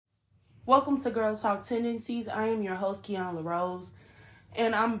Welcome to Girl Talk Tendencies. I am your host, Keyonna,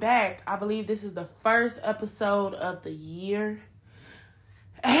 and I'm back. I believe this is the first episode of the year.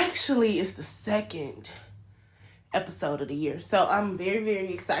 Actually, it's the second episode of the year. So I'm very,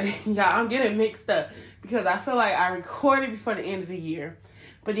 very excited. Y'all, I'm getting mixed up because I feel like I recorded before the end of the year.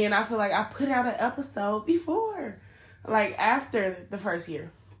 But then I feel like I put out an episode before, like after the first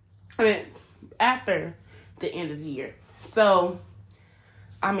year. After the end of the year. So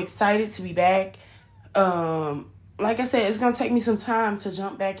I'm excited to be back. Like I said, it's going to take me some time to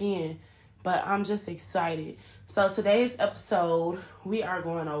jump back in, but I'm just excited. So today's episode, we're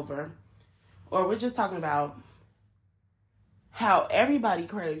just talking about how everybody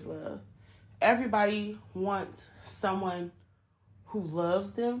craves love. Everybody wants someone who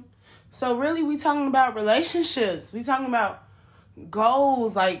loves them. So really, we talking about relationships. We talking about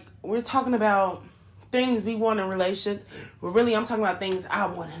goals. Like, we're talking about things we want in relationships. But really, I'm talking about things I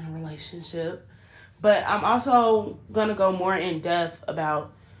want in a relationship. But I'm also going to go more in depth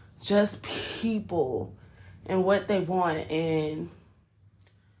about just people and what they want and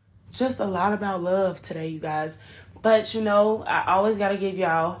just a lot about love today, you guys. But, I always got to give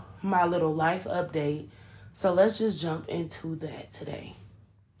y'all my little life update. So let's just jump into that today.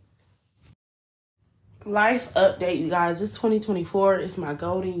 Life update, you guys. It's 2024. It's my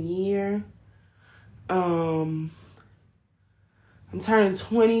golden year. I'm turning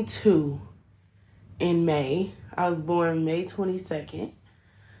 22 in May. I was born May 22nd,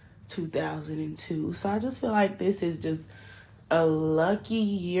 2002. So I just feel like this is just a lucky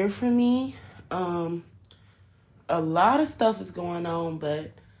year for me. A lot of stuff is going on,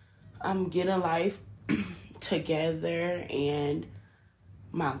 but I'm getting life together, and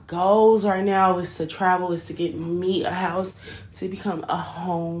my goals right now is to travel, is to get me a house, to become a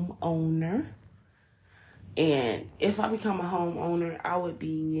homeowner. And if I become a homeowner, I would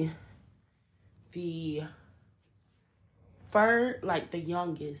be the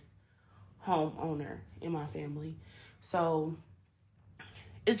youngest homeowner in my family. So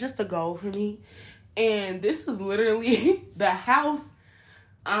it's just a goal for me. And this is literally the house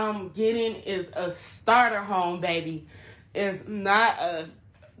I'm getting is a starter home, baby. It's not a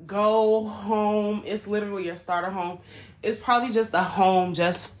go home. It's literally a starter home. It's probably just a home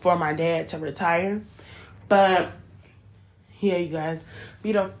just for my dad to retire. But yeah, you guys,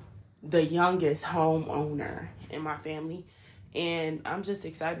 be the youngest homeowner in my family. And I'm just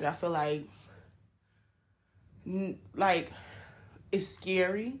excited. I feel like it's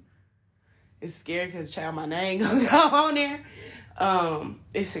scary. It's scary because, child, my name gonna go on there.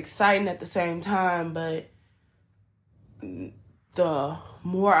 It's exciting at the same time, but the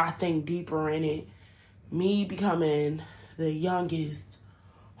more I think deeper in it, me becoming the youngest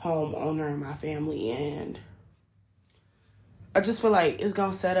homeowner in my family, and I just feel like it's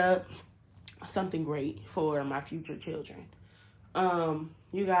gonna set up something great for my future children.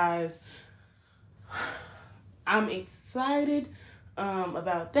 You guys, I'm excited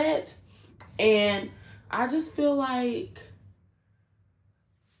about that, and I just feel like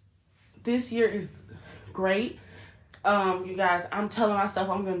this year is great. You guys, I'm telling myself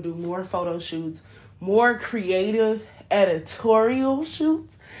I'm going to do more photo shoots, more creative editorial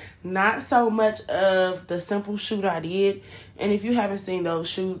shoots, not so much of the simple shoot I did. And if you haven't seen those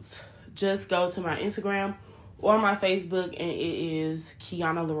shoots, just go to my Instagram or my Facebook, and it is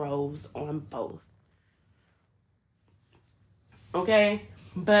Keyonna LaRose on both. Okay?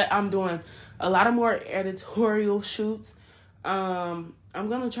 But I'm doing a lot of more editorial shoots. I'm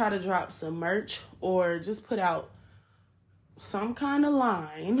going to try to drop some merch or just put out some kind of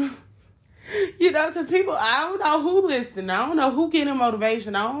line, because people, I don't know who listening. I don't know who getting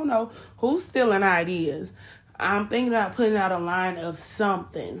motivation. I don't know who's stealing ideas. I'm thinking about putting out a line of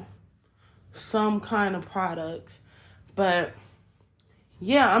something, some kind of product. But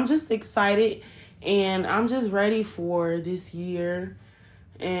yeah, I'm just excited, and I'm just ready for this year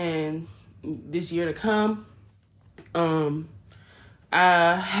and this year to come.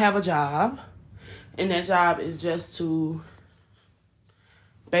 I have a job, and that job is just to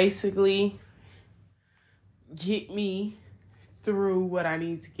basically get me through what I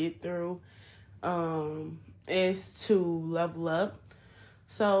need to get through. Is to level up.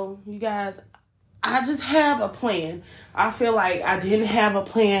 So, you guys, I just have a plan. I feel like I didn't have a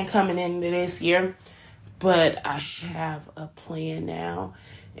plan coming into this year, but I have a plan now,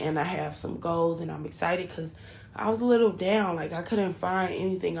 and I have some goals, and I'm excited because I was a little down. Like, I couldn't find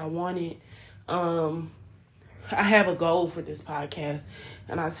anything I wanted. I have a goal for this podcast,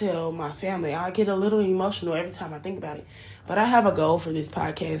 and I tell my family, I get a little emotional every time I think about it, but I have a goal for this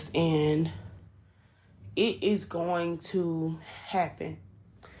podcast, and it is going to happen.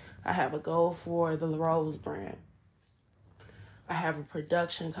 I have a goal for the LaRose brand. I have a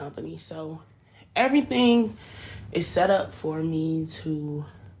production company. So everything is set up for me to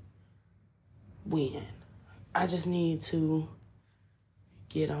win. I just need to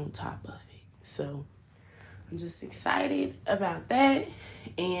get on top of it. So I'm just excited about that.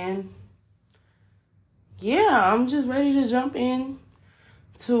 And yeah, I'm just ready to jump in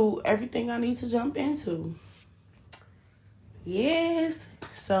to everything I need to jump into. Yes.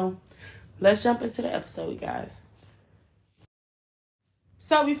 So let's jump into the episode, guys.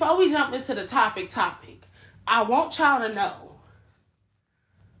 So before we jump into the topic, I want y'all to know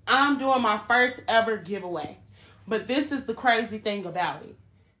I'm doing my first ever giveaway. But this is the crazy thing about it.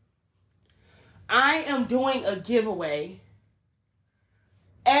 I am doing a giveaway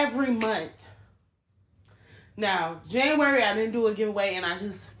every month. Now, January, I didn't do a giveaway, and I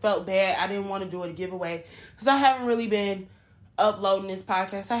just felt bad. I didn't want to do a giveaway because I haven't really been uploading this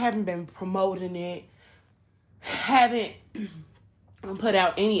podcast. I haven't been promoting it. Haven't put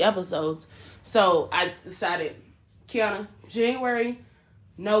out any episodes. So I decided, Keyonna, January,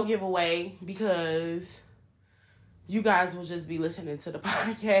 no giveaway, because you guys will just be listening to the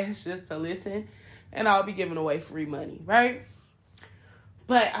podcast just to listen, and I'll be giving away free money, right?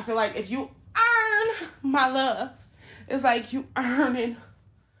 But I feel like if you earn my love, it's like you earning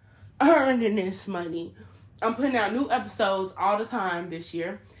this money. I'm putting out new episodes all the time this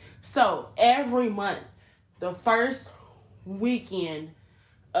year. So every month, the first weekend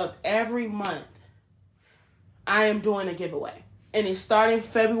of every month, I am doing a giveaway. And it's starting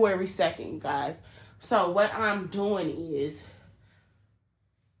February 2nd, guys. So what I'm doing is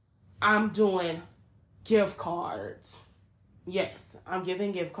I'm doing gift cards. Yes, I'm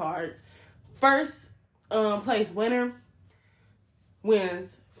giving gift cards. First place winner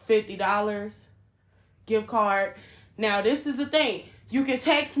wins $50 gift card. Now, this is the thing. You can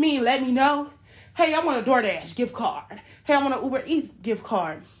text me and let me know, hey, I want a DoorDash gift card. Hey, I want an Uber Eats gift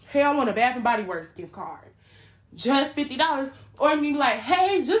card. Hey, I want a Bath & Body Works gift card. Just $50. Or you be like,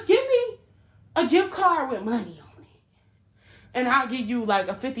 hey, just give me a gift card with money on it. And I'll give you like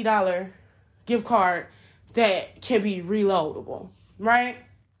a $50 gift card that can be reloadable, right?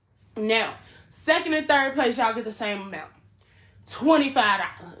 Now, second and third place, y'all get the same amount.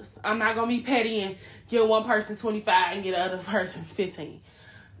 $25. I'm not going to be petty and give one person $25 and get the other person $15.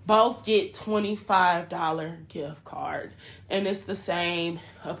 Both get $25 gift cards. And it's the same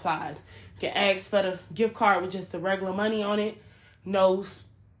applies. You can ask for the gift card with just the regular money on it. No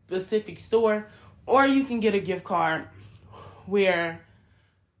specific store. Or you can get a gift card where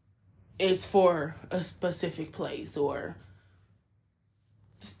it's for a specific place or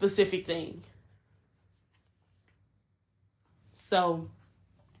specific thing. So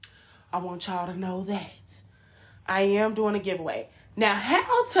I want y'all to know that I am doing a giveaway. Now,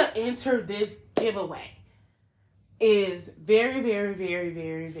 how to enter this giveaway is very, very, very,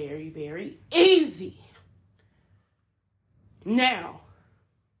 very, very, very easy. Now,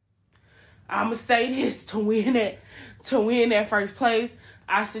 I'm going to say this to win that first place.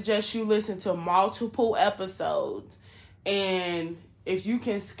 I suggest you listen to multiple episodes. And if you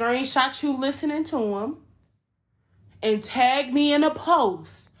can screenshot you listening to them and tag me in a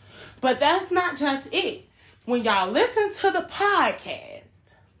post. But that's not just it. When y'all listen to the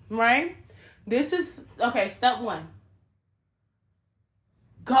podcast, right? This is, okay, step one.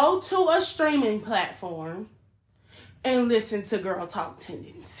 Go to a streaming platform and listen to Girl Talk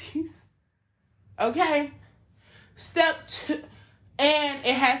Tendencies. Okay? Step two, and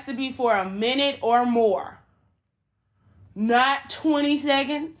it has to be for a minute or more. Not 20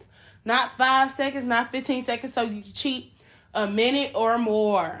 seconds, not 5 seconds, not 15 seconds, so you can cheat. A minute or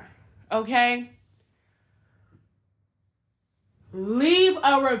more. Okay? Leave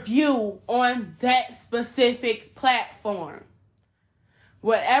a review on that specific platform.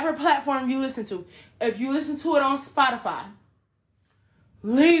 Whatever platform you listen to. If you listen to it on Spotify,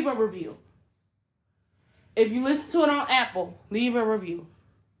 leave a review. If you listen to it on Apple, leave a review.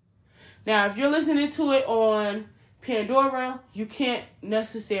 Now, if you're listening to it on Pandora, you can't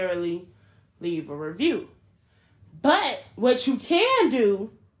necessarily leave a review. But what you can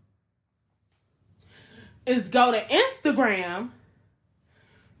do is go to Instagram,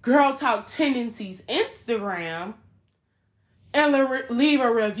 Girl Talk Tendencies Instagram, and leave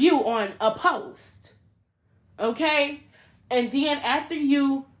a review on a post. Okay? And then after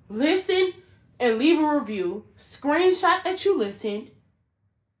you listen and leave a review, screenshot that you listened,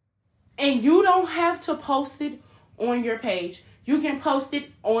 and you don't have to post it on your page. You can post it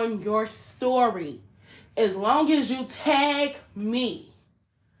on your story. As long as you tag me.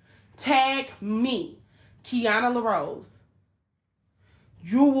 Tag me, Keyonna LaRose.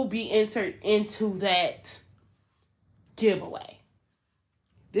 you will be entered into that giveaway.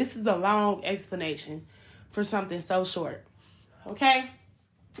 This is a long explanation for something so short. Okay?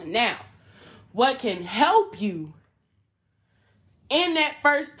 Now, what can help you in that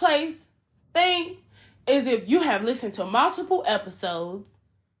first place thing is if you have listened to multiple episodes,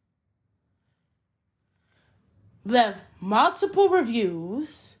 left multiple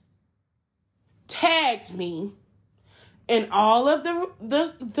reviews, tagged me in all of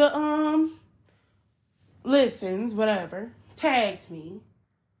the listens, whatever, tagged me.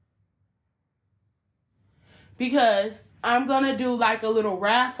 Because I'm going to do like a little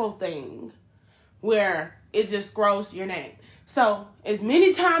raffle thing where it just scrolls to your name. So as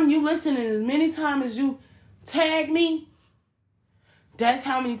many times you listen and as many times as you tag me, that's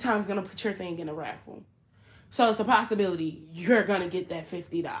how many times I'm going to put your thing in a raffle. So it's a possibility you're going to get that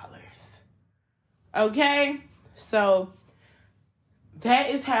 $50. Okay? So that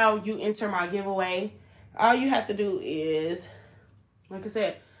is how you enter my giveaway. All you have to do is, like I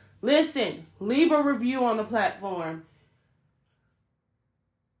said, listen, leave a review on the platform,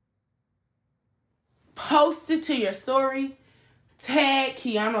 post it to your story, tag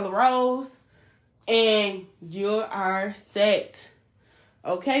Keyonna LaRose, and you are set.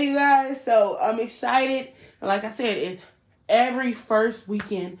 Okay, you guys? So I'm excited. Like I said, it's every first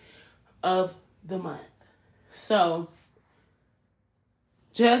weekend of the month. So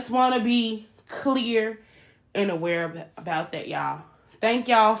just want to be clear and aware about that, y'all. Thank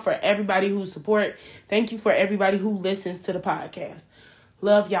y'all for everybody who support. Thank you for everybody who listens to the podcast.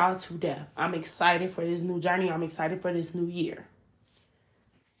 Love y'all to death. I'm excited for this new journey. I'm excited for this new year.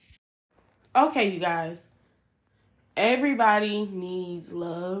 Okay, you guys. Everybody needs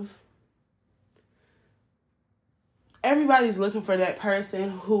love. Everybody's looking for that person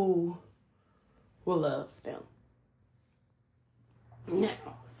who will love them.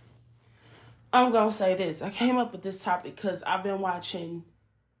 Now, I'm going to say this. I came up with this topic because I've been watching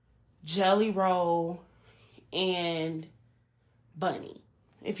Jelly Roll and Bunny.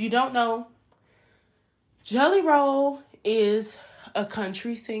 If you don't know, Jelly Roll is a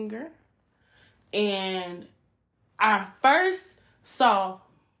country singer. And I first saw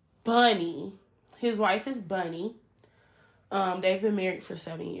Bunny. His wife is Bunny. They've been married for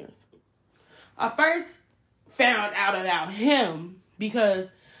 7 years. I first found out about him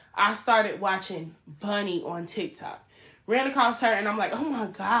because I started watching Bunny on TikTok. Ran across her and I'm like, oh my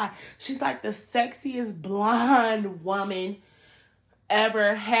God, she's like the sexiest blonde woman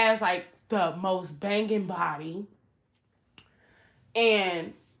ever, has like the most banging body.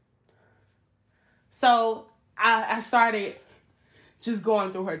 And so I started just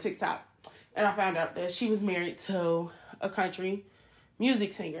going through her TikTok and I found out that she was married to a country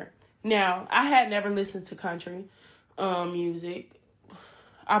music singer. Now, I had never listened to country music.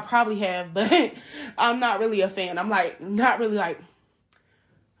 I probably have, but I'm not really a fan. I'm like, not really like,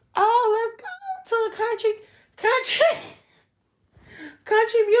 oh, let's go to a country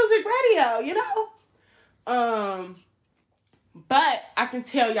music radio, you know? But I can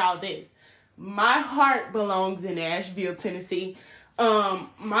tell y'all this. My heart belongs in Nashville, Tennessee.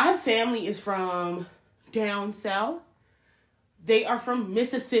 My family is from down south. They are from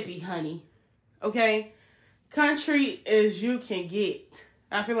Mississippi, honey. Okay? Country as you can get.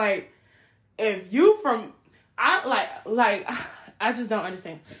 I feel like if you from, I just don't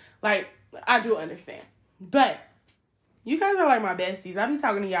understand. Like, I do understand. But you guys are like my besties. I be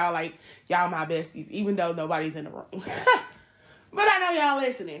talking to y'all like y'all my besties, even though nobody's in the room. But I know y'all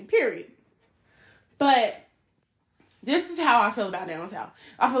listening, period. But this is how I feel about down south.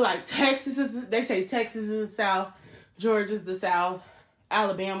 I feel like they say Texas is the South, Georgia's the South,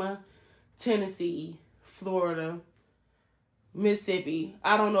 Alabama, Tennessee, Florida, Mississippi.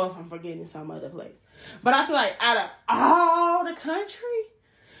 I don't know if I'm forgetting some other place. But I feel like out of all the country,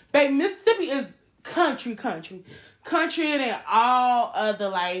 babe, Mississippi is country. Country than all other,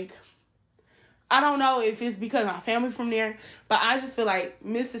 like, I don't know if it's because my family from there, but I just feel like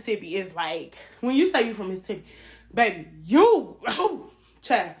Mississippi is like, when you say you from Mississippi, baby, you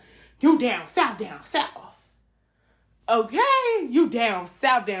down south. Okay? You down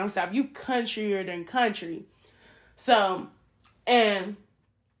south. You countryer than country. So, and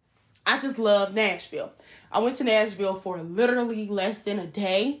I just love Nashville. I went to Nashville for literally less than a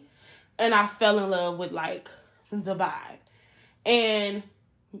day, and I fell in love with, like, the vibe. And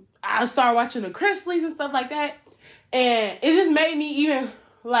I started watching the Chrisleys and stuff like that, and it just made me even,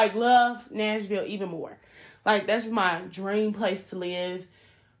 like, love Nashville even more. Like, that's my dream place to live.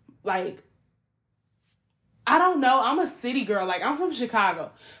 Like, I don't know. I'm a city girl. Like, I'm from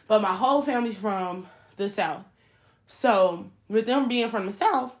Chicago, but my whole family's from the South. So with them being from the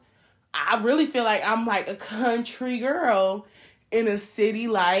South, I really feel like I'm like a country girl in a city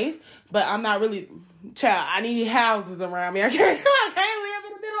life, but I'm not really, child, I need houses around me. I can't live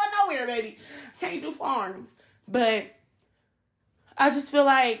in the middle of nowhere, baby. I can't do farms. But I just feel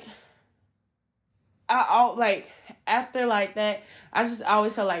like after like that, I just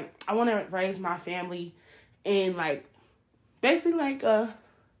always feel like I want to raise my family in like basically like a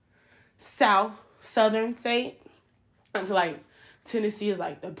southern state. I feel like Tennessee is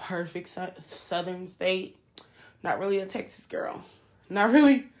like the perfect southern state. Not really a Texas girl. Not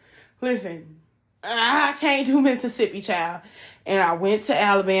really. Listen, I can't do Mississippi, child. And I went to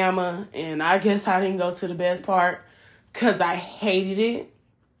Alabama, and I guess I didn't go to the best part because I hated it.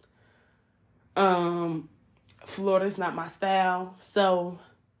 Florida's not my style. So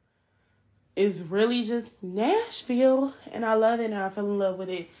it's really just Nashville, and I love it, and I fell in love with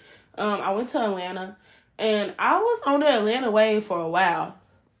it. I went to Atlanta, and I was on the Atlanta wave for a while.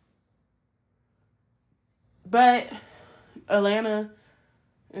 But Atlanta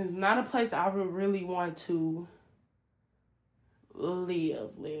is not a place that I would really want to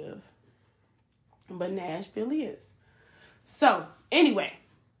live. But Nashville is. So, anyway,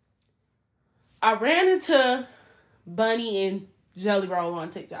 I ran into Bunny and Jelly Roll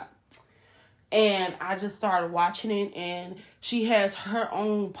on TikTok. And I just started watching it, and she has her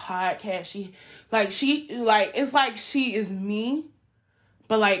own podcast. It's like she is me,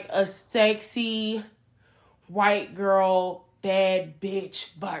 but like a sexy white girl, bad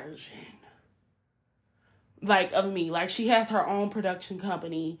bitch version. Like of me. Like she has her own production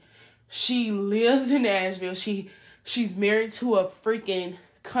company. She lives in Nashville. She's married to a freaking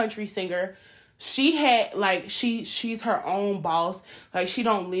country singer. She had she's her own boss. Like she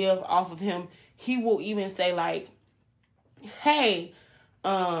don't live off of him. He will even say like, hey,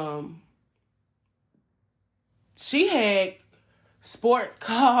 she had sports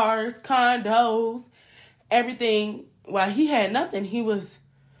cars, condos, everything. While he had nothing. He was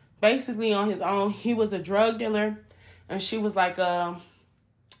basically on his own. He was a drug dealer, and she was like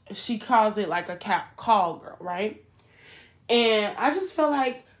she calls it like a call girl, right? And I just feel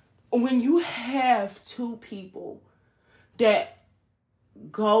like when you have two people that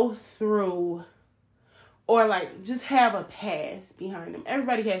go through or like just have a past behind them.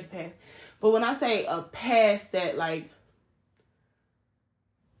 Everybody has a past. But when I say a past that like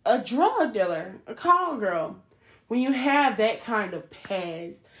a drug dealer, a call girl, when you have that kind of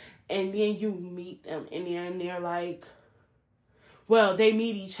past and then you meet them and then they're like, well, they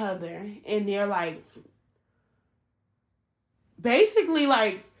meet each other and they're like basically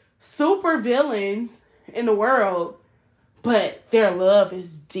like super villains in the world, but their love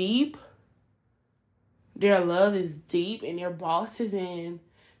is deep. Their love is deep and their boss is in.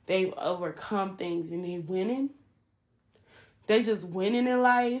 They've overcome things and they winning. They just winning in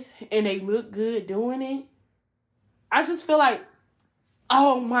life and they look good doing it. I just feel like,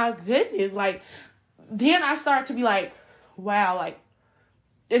 oh my goodness. Like, then I start to be like, wow, like,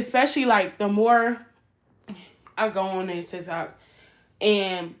 especially like the more I go on their TikTok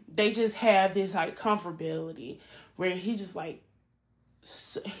and they just have this like comfortability where he just like,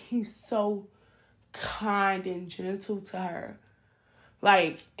 he's so kind and gentle to her.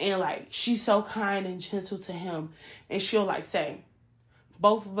 Like, and like, she's so kind and gentle to him. And she'll like say,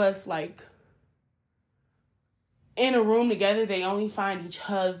 both of us like in a room together, they only find each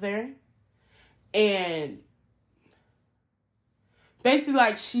other. And basically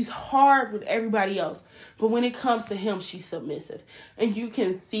like she's hard with everybody else. But when it comes to him, she's submissive. And you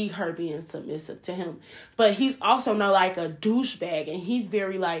can see her being submissive to him. But he's also not like a douchebag. And he's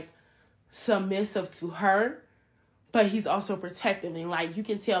very like submissive to her. But he's also protective. And like you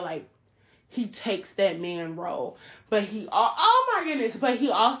can tell like he takes that man role. But oh my goodness. But he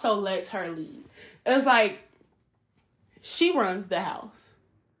also lets her lead. It's like she runs the house.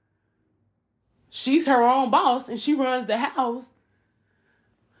 She's her own boss and she runs the house.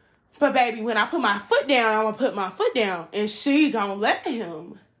 But baby, when I put my foot down, I'm going to put my foot down. And she going to let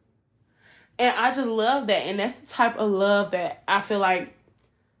him. And I just love that. And that's the type of love that I feel like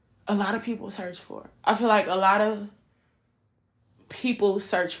a lot of people search for. I feel like a lot of people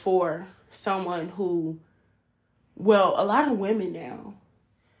search for someone who, well, a lot of women now.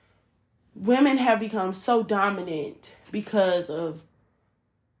 Women have become so dominant because of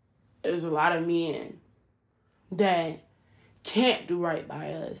there's a lot of men that can't do right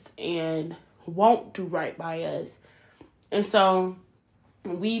by us and won't do right by us. And so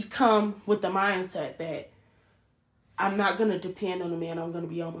we've come with the mindset that I'm not going to depend on a man. I'm going to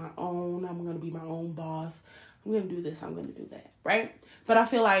be on my own. I'm going to be my own boss. I'm going to do this. I'm going to do that. Right? But I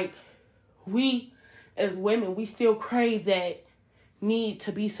feel like we as women, we still crave that need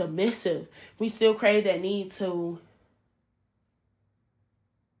to be submissive. We still crave that need to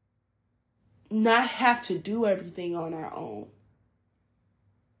not have to do everything on our own.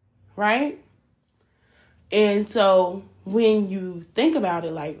 Right? And so when you think about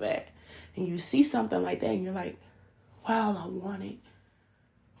it like that, and you see something like that, and you're like, wow, I want it.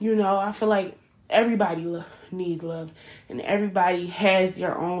 You know, I feel like everybody needs love, and everybody has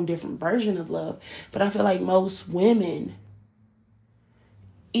their own different version of love. But I feel like most women,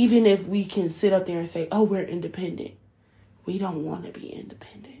 even if we can sit up there and say, oh, we're independent, we don't want to be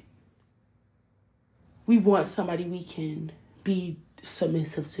independent. We want somebody we can be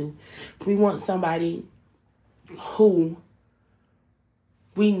submissive to. We want somebody who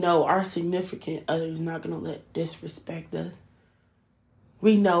we know our significant other is not going to let disrespect us.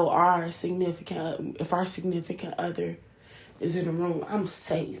 We know if our significant other is in the room, I'm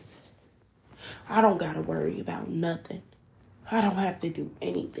safe. I don't got to worry about nothing. I don't have to do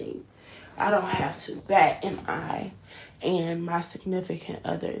anything. I don't have to bat an eye. And my significant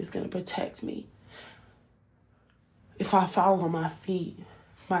other is going to protect me. If I fall on my feet,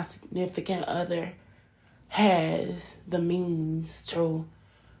 my significant other has the means to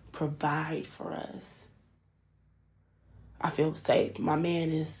provide for us. I feel safe. My man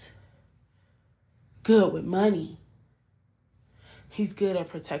is good with money. He's good at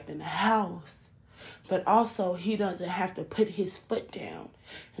protecting the house. But also, he doesn't have to put his foot down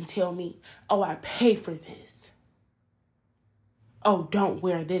and tell me, oh, I pay for this. Oh, don't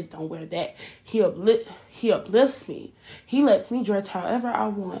wear this, don't wear that. He uplifts me. He lets me dress however I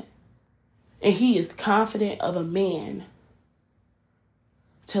want. And he is confident of a man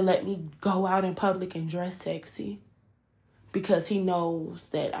to let me go out in public and dress sexy because he knows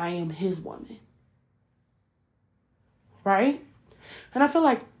that I am his woman. Right? And I feel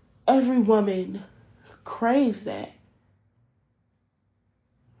like every woman craves that.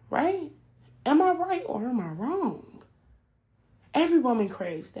 Right? Am I right or am I wrong? Every woman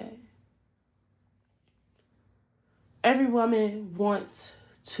craves that. Every woman wants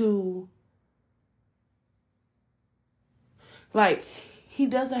to, like, he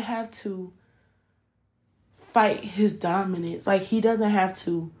doesn't have to fight his dominance. Like, he doesn't have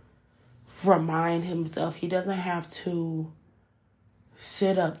to remind himself. He doesn't have to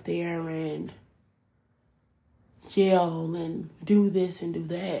sit up there and yell and do this and do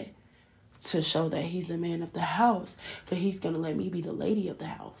that to show that he's the man of the house. But he's going to let me be the lady of the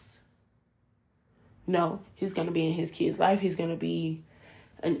house. No, he's going to be in his kid's life. He's going to be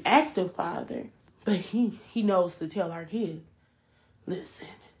an active father. But he knows to tell our kid, listen,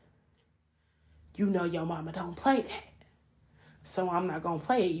 you know your mama don't play that. So I'm not going to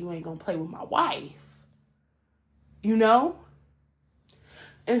play it. You ain't going to play with my wife. You know?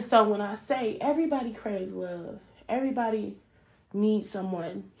 And so when I say everybody craves love, everybody needs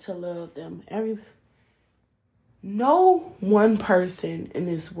someone to love them. No one person in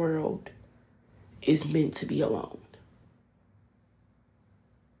this world is meant to be alone.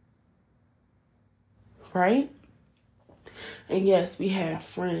 Right? And yes, we have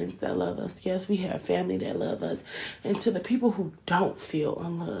friends that love us. Yes, we have family that love us. And to the people who don't feel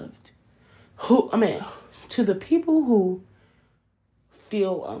unloved, to the people who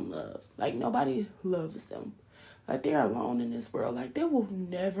feel unloved, like nobody loves them, like they're alone in this world, like they will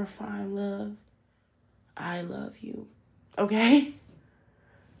never find love. I love you. Okay?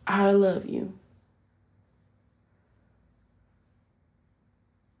 I love you.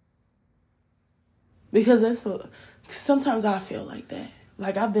 Because sometimes I feel like that.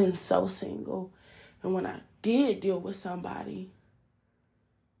 Like I've been so single. And when I did deal with somebody,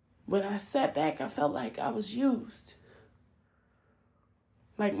 when I sat back, I felt like I was used.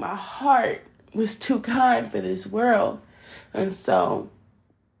 Like my heart was too kind for this world. And so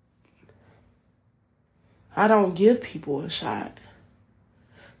I don't give people a shot.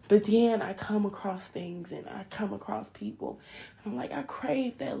 But then I come across things and I come across people. And I'm like, I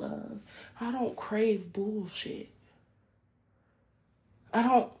crave that love. I don't crave bullshit.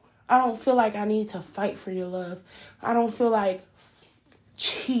 I don't feel like I need to fight for your love. I don't feel like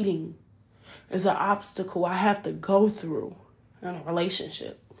cheating is an obstacle I have to go through in a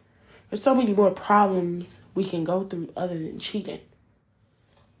relationship. There's so many more problems we can go through other than cheating.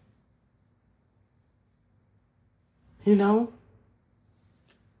 You know?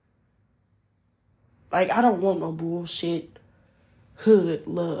 Like, I don't want no bullshit hood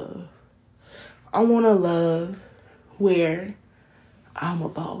love. I want a love where I'm a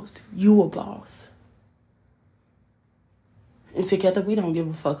boss, you a boss. And together we don't give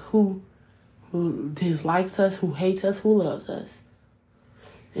a fuck who dislikes us, who hates us, who loves us.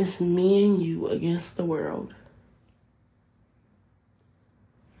 It's me and you against the world.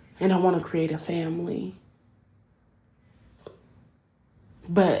 And I want to create a family.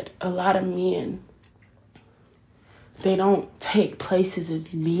 But a lot of men, they don't take places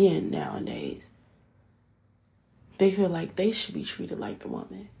as men nowadays. They feel like they should be treated like the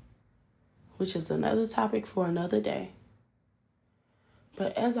woman, which is another topic for another day.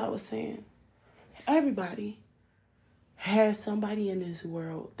 But as I was saying, everybody has somebody in this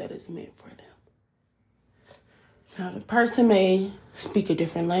world that is meant for them. Now, the person may speak a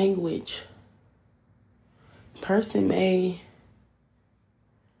different language. Person may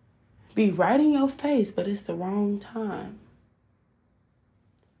be right in your face, but it's the wrong time.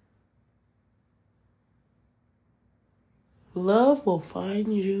 Love will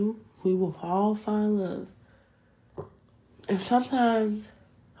find you. We will all find love. And sometimes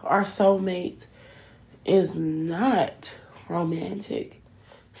our soulmate is not romantic.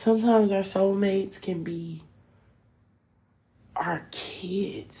 Sometimes our soulmates can be our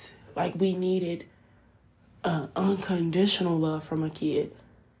kids. Like we needed unconditional love from a kid,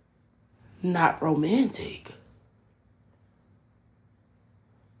 not romantic.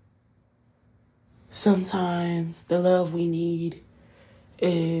 Sometimes the love we need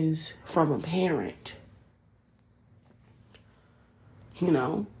is from a parent. You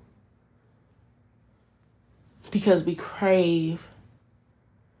know? Because we crave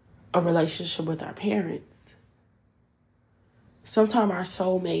a relationship with our parents. Sometimes our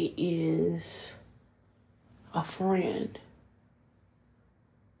soulmate is a friend.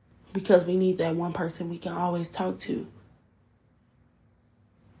 Because we need that one person we can always talk to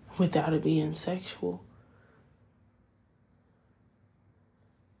without it being sexual.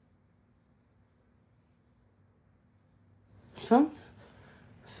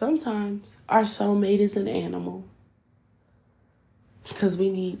 Sometimes our soulmate is an animal because we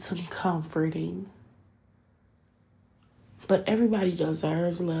need some comforting. But everybody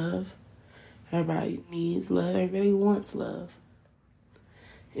deserves love. Everybody needs love. Everybody wants love.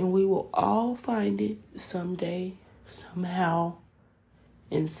 And we will all find it someday, somehow,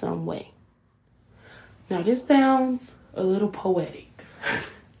 in some way. Now, this sounds a little poetic,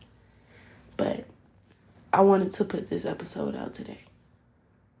 but I wanted to put this episode out today.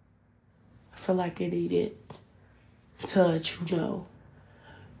 I feel like I needed to let you know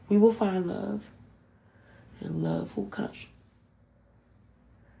we will find love and love will come.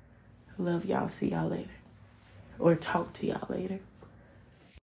 I love y'all. See y'all later. Or talk to y'all later.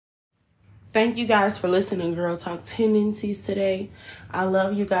 Thank you guys for listening to Girl Talk Tendencies today. I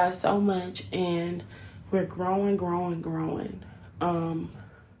love you guys so much, and we're growing.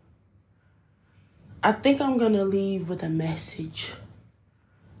 I think I'm going to leave with a message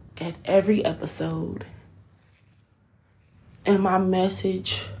at every episode. And my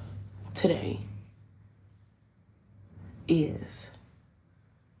message today is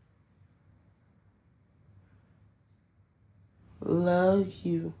love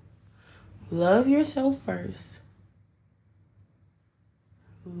you. Love yourself first.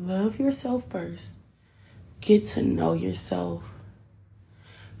 Love yourself first. Get to know yourself.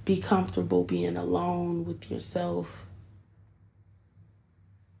 Be comfortable being alone with yourself.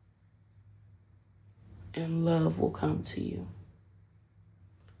 And love will come to you.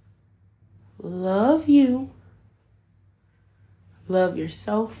 Love you. Love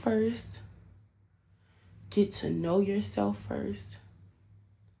yourself first. Get to know yourself first.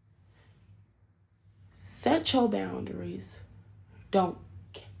 Set your boundaries. Don't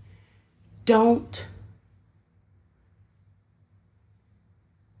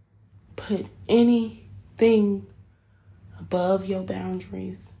put anything above your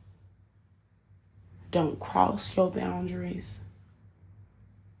boundaries. Don't cross your boundaries.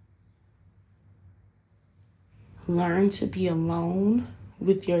 Learn to be alone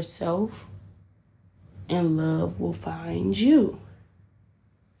with yourself, and love will find you.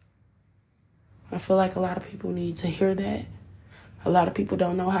 I feel like a lot of people need to hear that. A lot of people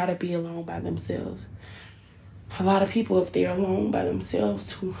don't know how to be alone by themselves. A lot of people, if they're alone by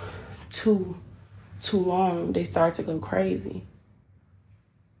themselves too long, they start to go crazy.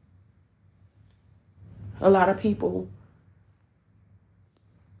 A lot of people,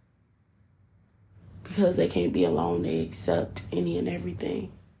 because they can't be alone, they accept any and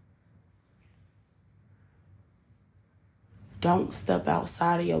everything. Don't step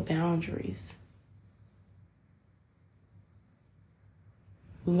outside of your boundaries.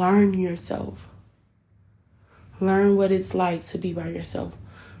 Learn yourself. Learn what it's like to be by yourself.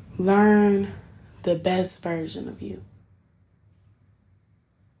 Learn the best version of you,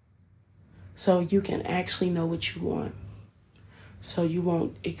 so you can actually know what you want. So you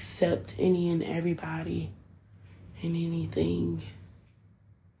won't accept any and everybody and anything.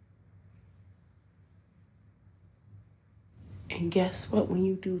 And guess what? When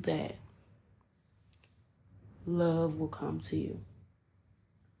you do that, love will come to you.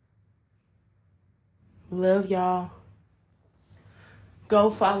 Love y'all. Go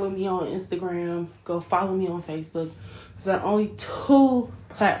follow me on Instagram. Go follow me on Facebook. Those are only 2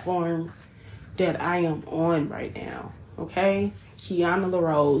 platforms that I am on right now. Okay? Keyonna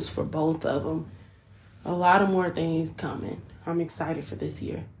LaRose for both of them. A lot of more things coming. I'm excited for this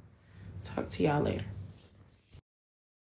year. Talk to y'all later.